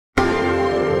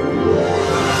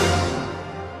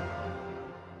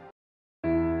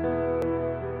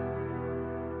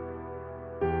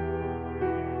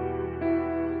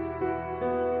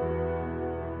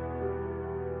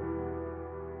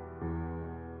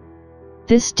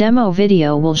This demo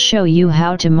video will show you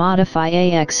how to modify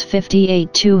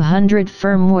AX58200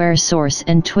 firmware source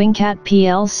and TwinCAT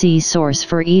PLC source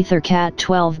for EtherCAT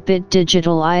 12-bit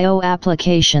digital I/O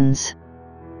applications.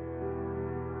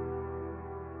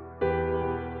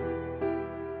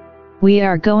 We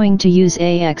are going to use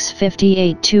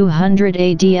AX58200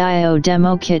 ADIO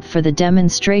Demo Kit for the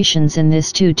demonstrations in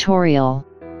this tutorial.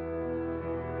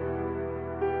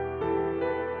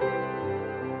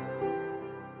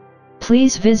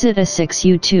 Please visit ASIX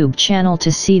YouTube channel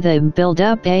to see the build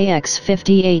up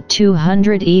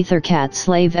AX58200 EtherCAT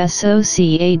Slave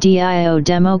SoC ADIO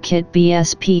Demo Kit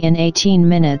BSP in 18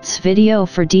 minutes video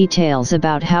for details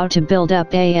about how to build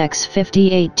up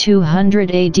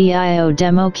AX58200 ADIO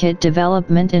Demo Kit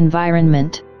development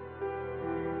environment.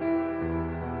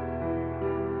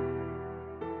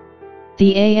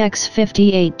 The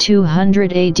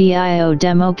AX58200 ADIO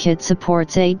Demo Kit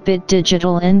supports 8-bit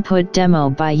digital input demo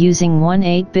by using one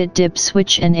 8-bit dip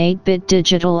switch and 8-bit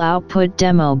digital output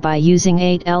demo by using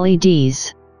 8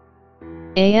 LEDs.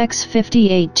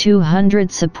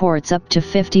 AX58200 supports up to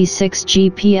 56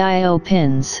 GPIO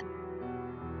pins.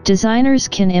 Designers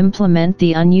can implement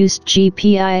the unused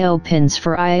GPIO pins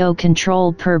for I/O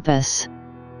control purpose.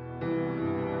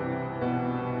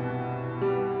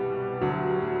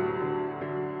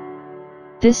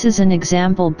 This is an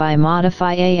example by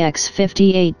modify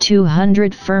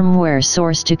AX58200 firmware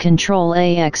source to control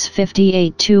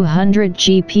AX58200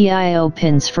 GPIO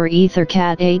pins for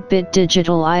EtherCAT 8-bit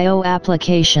digital I/O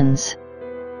applications.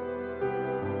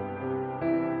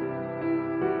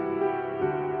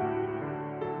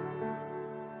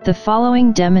 The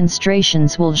following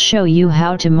demonstrations will show you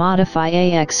how to modify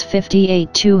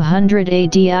AX58200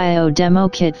 ADIO Demo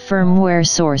Kit firmware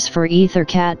source for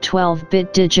EtherCAT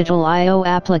 12-bit digital I/O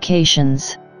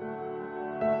applications.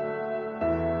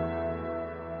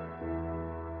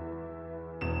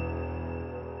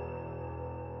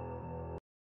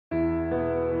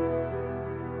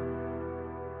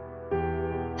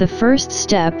 The first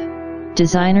step,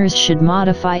 designers should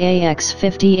modify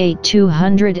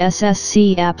AX58200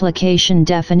 SSC application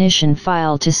definition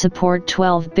file to support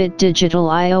 12-bit digital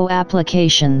I/O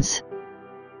applications.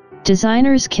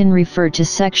 Designers can refer to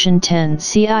Section 10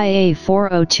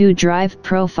 CIA402 Drive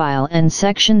Profile and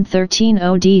Section 13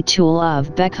 OD Tool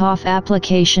of Beckhoff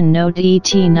Application Note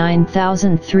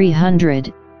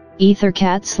ET9300,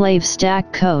 EtherCAT Slave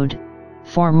Stack Code,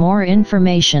 for more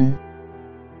information.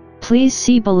 Please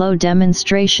see below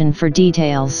demonstration for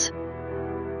details.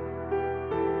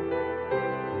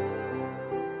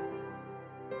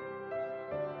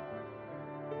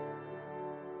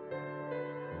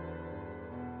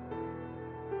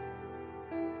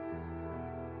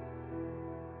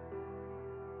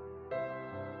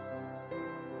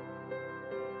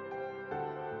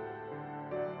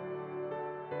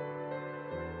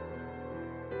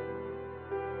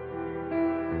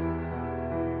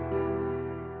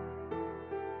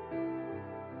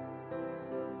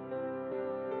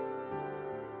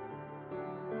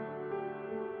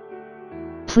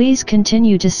 Please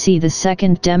continue to see the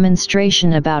second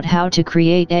demonstration about how to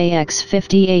create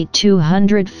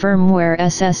AX58200 firmware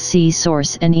SSC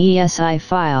source and ESI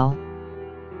file.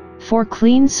 For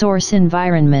clean source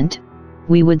environment,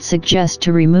 we would suggest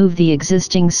to remove the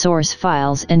existing source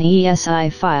files and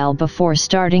ESI file before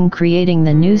starting creating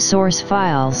the new source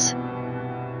files.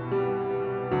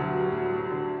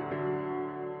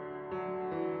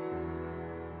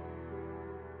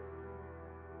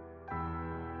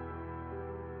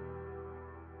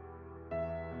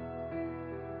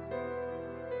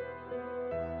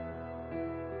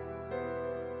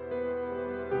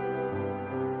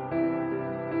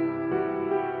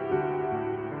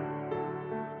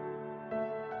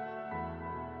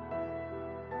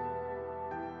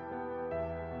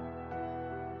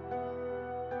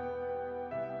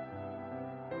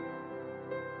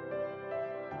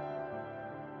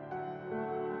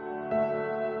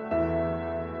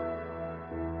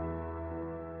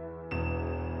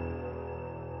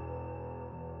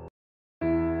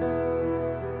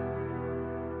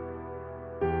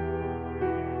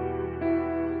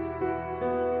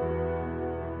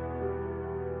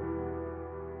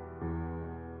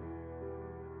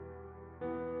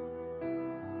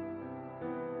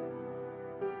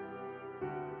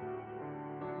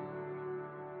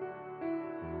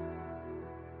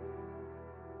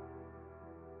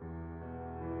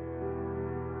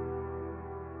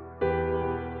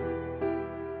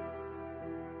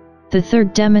 The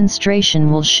third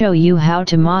demonstration will show you how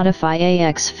to modify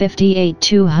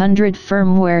AX58200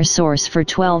 firmware source for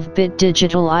 12-bit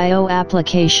digital I/O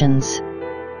applications.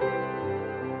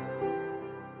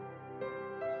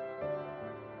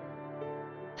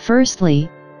 Firstly,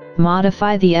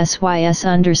 modify the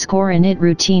sys_init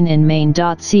routine in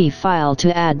main.c file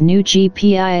to add new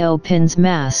GPIO pins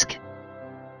mask.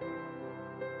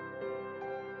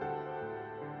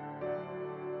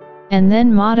 And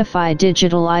then modify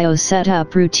Digital I/O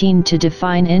setup routine to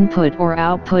define input or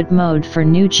output mode for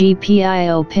new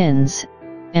GPIO pins,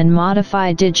 and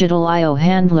modify Digital I/O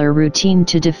handler routine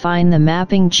to define the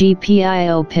mapping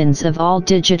GPIO pins of all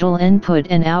digital input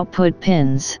and output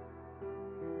pins.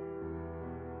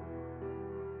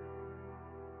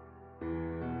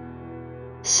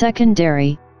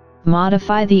 Secondary,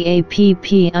 modify the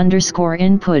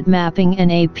APP_input mapping and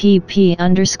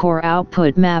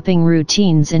APP_output mapping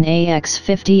routines in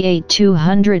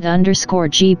AX58200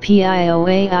 GPIO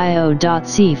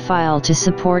file to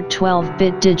support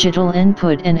 12-bit digital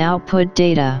input and output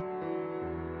data.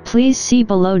 Please see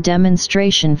below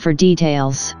demonstration for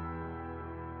details.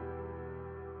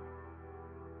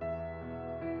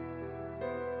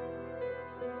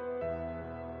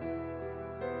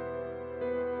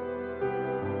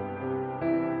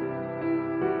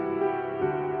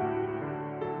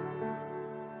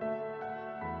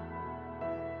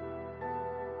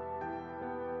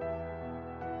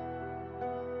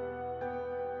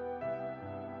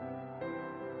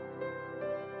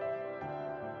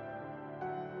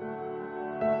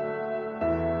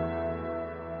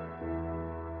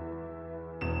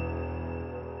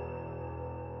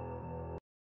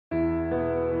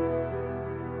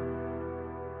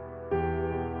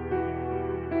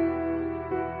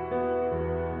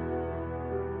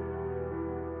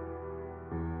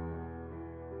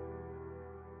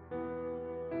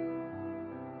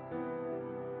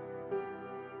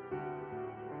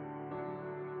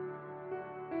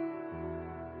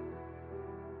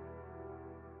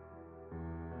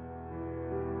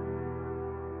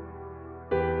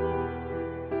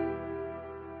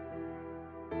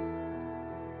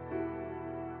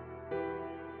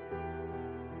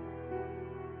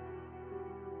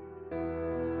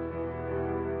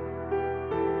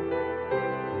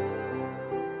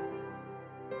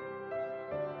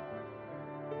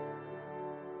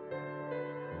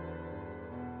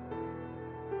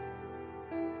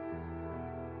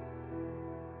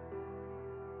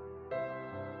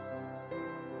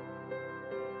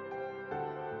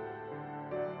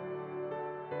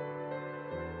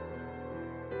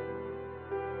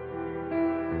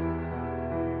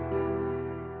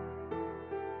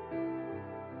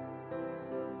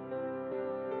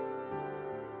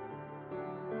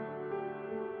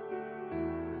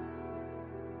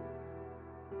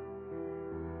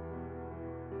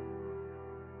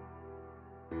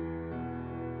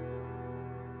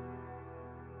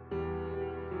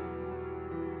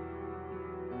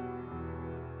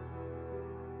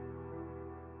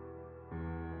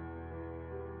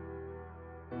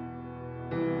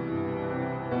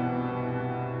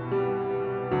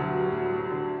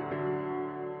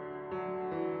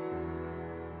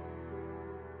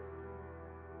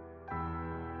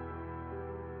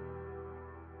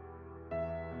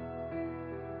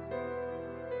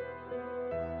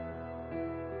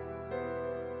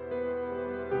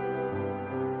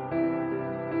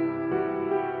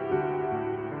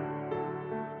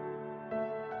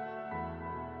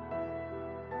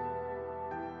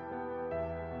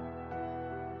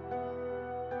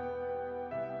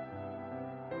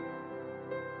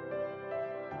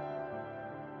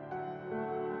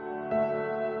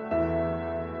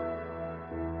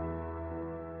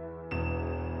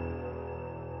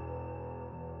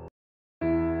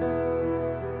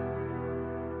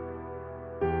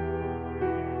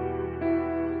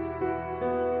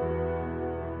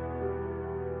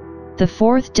 The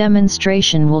fourth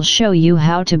demonstration will show you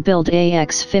how to build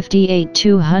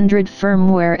AX58200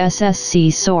 firmware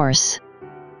SSC source.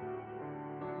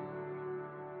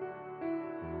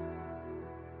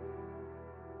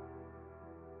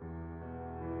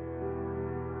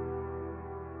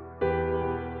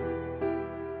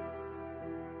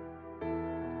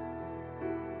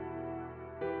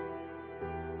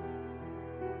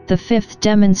 The fifth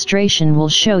demonstration will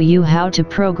show you how to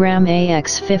program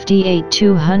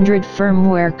AX58200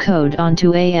 firmware code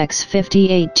onto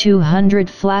AX58200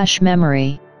 flash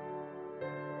memory.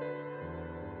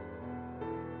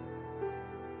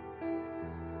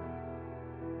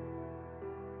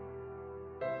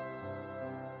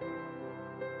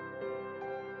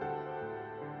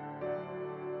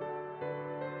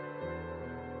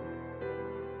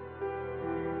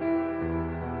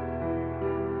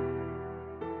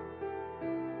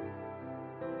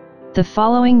 The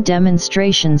following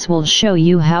demonstrations will show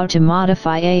you how to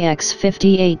modify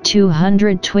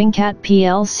AX58200 TwinCAT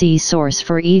PLC source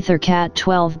for EtherCAT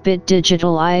 12-bit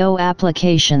digital I/O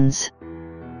applications.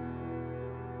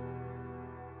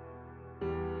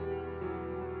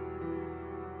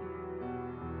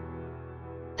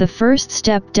 The first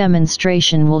step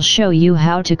demonstration will show you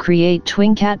how to create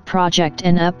TwinCAT project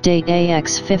and update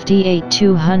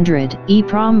AX58200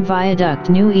 EEPROM Viaduct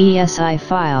new ESI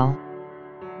file.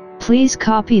 Please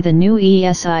copy the new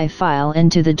ESI file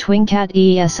into the TwinCAT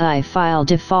ESI file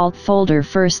default folder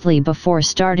firstly before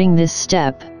starting this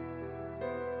step.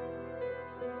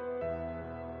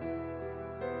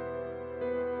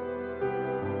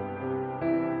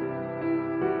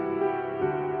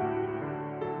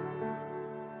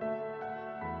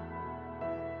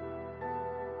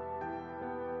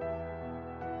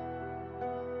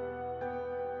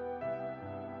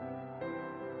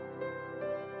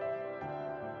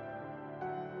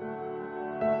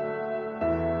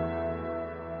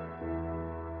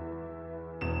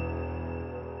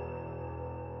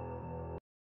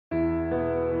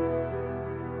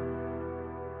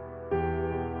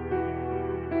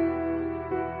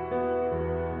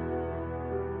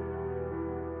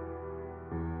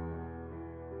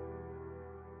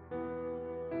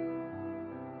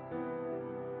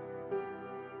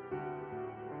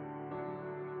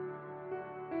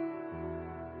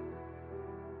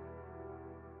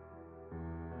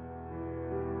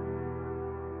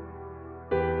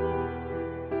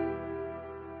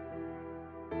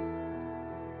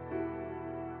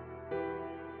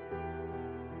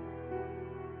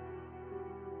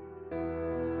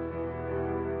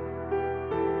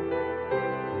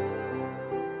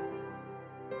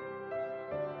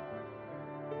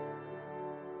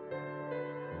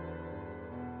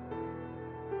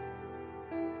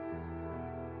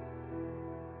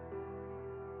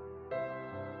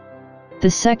 The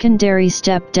secondary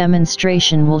step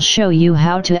demonstration will show you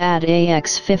how to add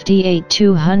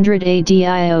AX58200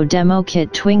 ADIO Demo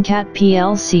Kit TwinCAT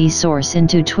PLC source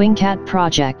into TwinCAT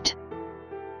project.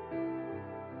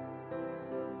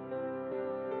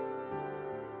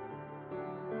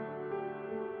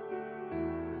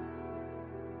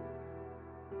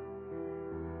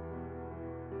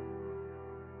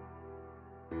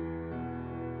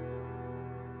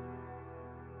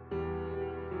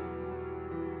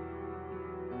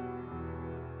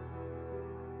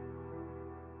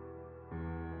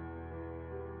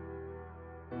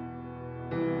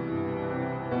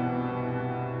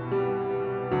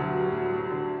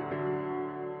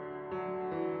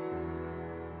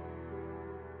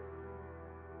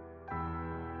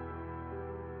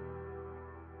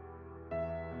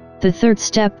 The third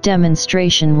step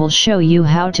demonstration will show you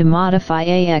how to modify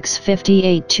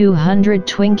AX58200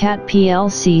 TwinCAT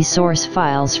PLC source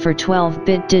files for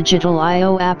 12-bit digital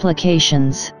I/O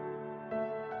applications.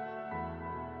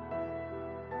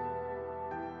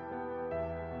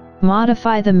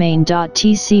 Modify the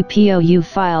main.tcpou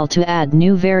file to add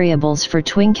new variables for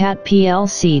TwinCAT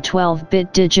PLC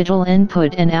 12-bit digital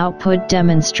input and output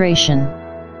demonstration.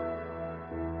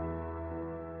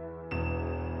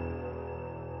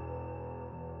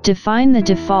 Define the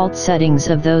default settings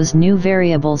of those new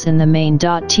variables in the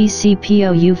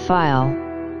main.tcpou file.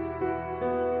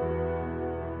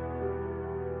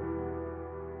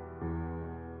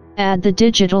 Add the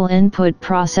digital input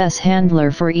process handler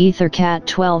for EtherCAT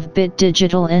 12-bit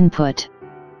digital input.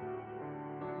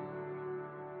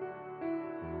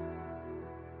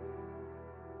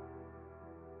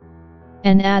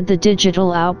 And add the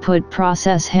digital output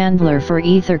process handler for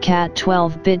EtherCAT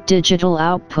 12-bit digital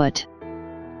output.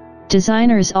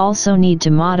 Designers also need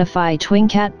to modify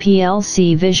TwinCAT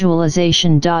PLC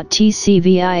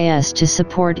visualization.tcvis to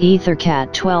support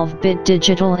EtherCAT 12-bit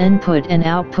digital input and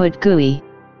output GUI.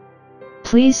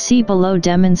 Please see below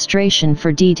demonstration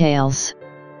for details.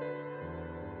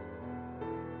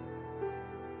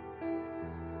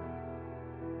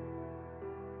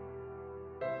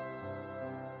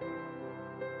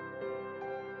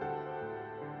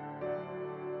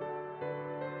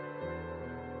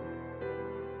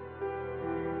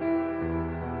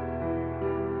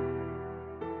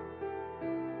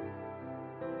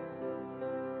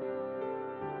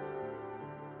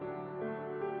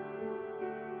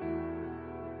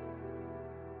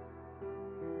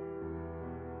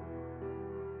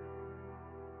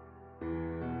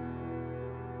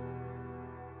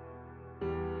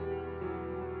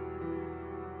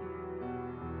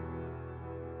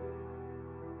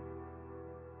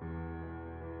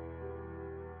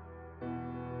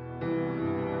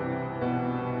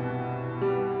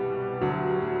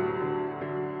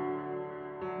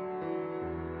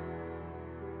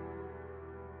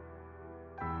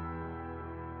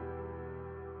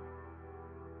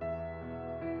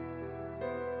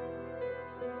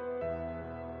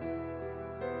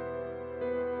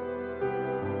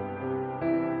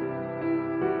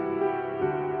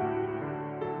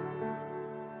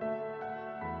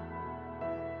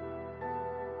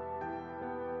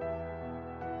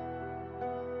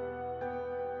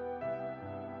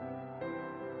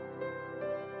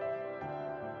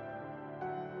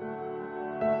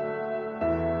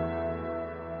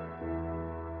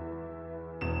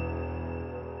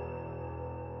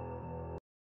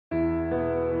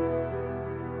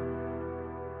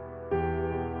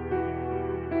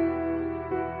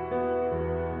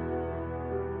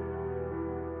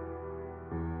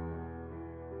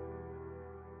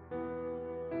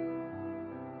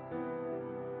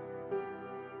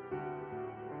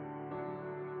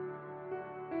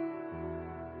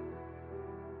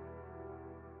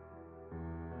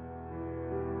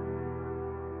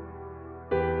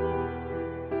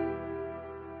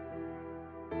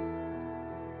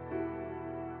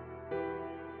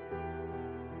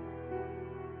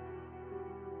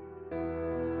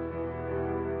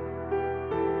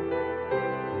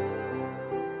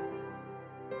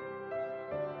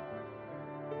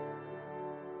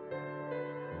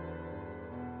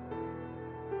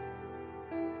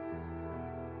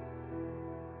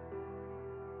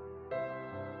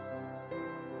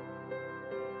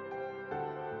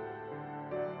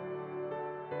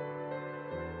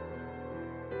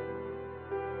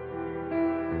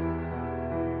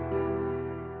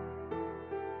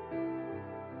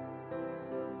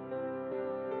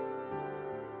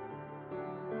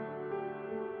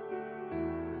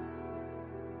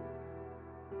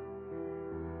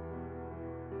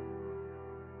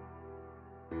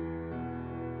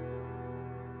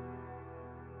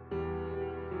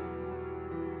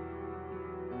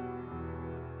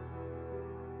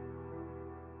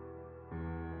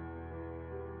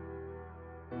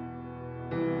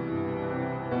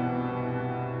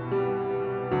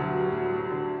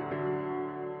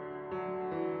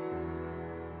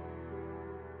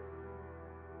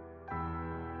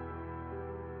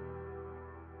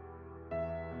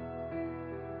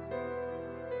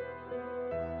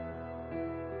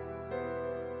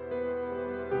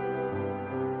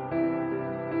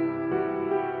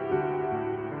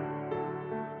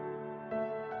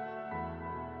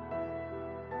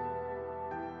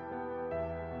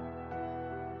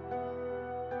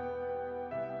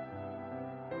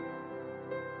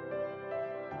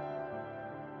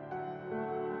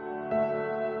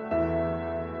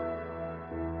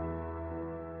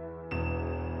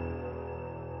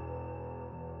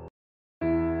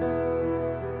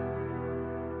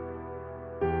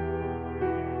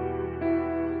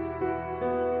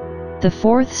 The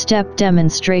fourth step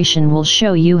demonstration will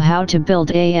show you how to build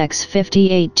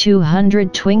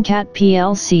AX58200 TwinCAT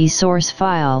PLC source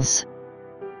files.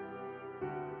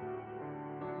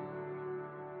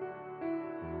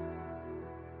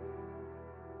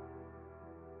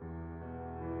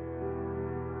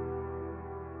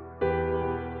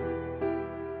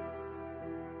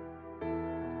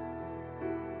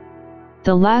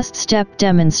 The last step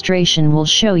demonstration will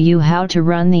show you how to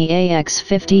run the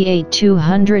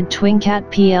AX58200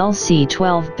 TwinCAT PLC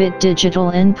 12-bit digital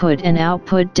input and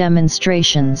output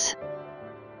demonstrations.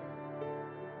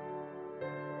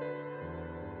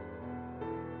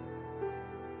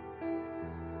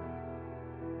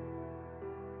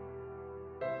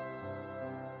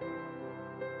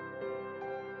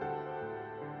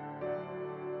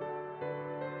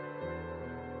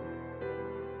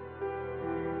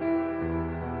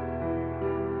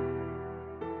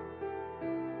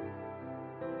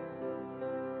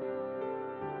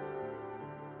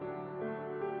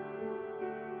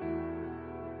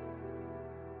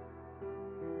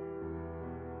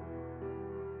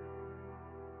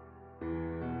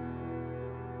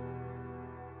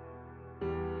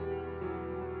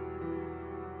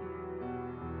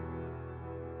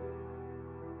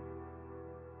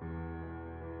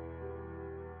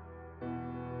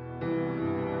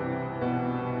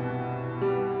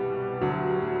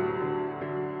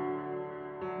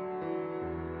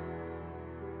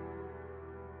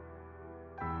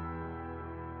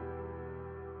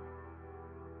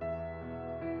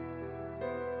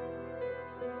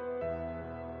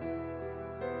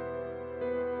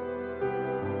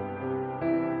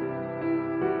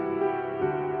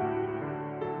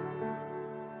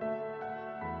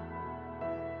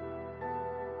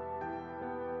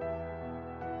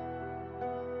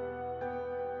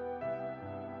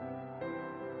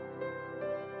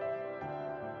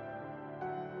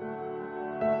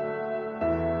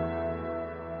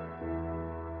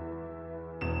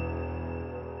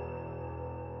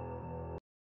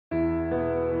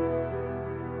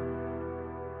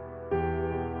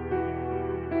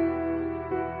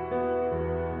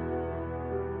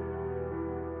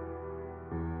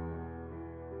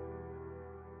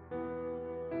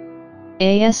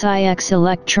 ASIX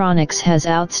Electronics has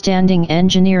outstanding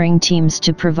engineering teams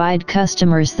to provide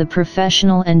customers the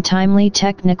professional and timely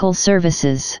technical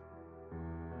services.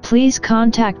 Please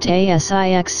contact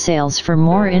ASIX Sales for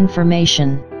more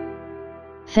information.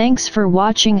 Thanks for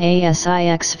watching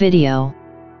ASIX video.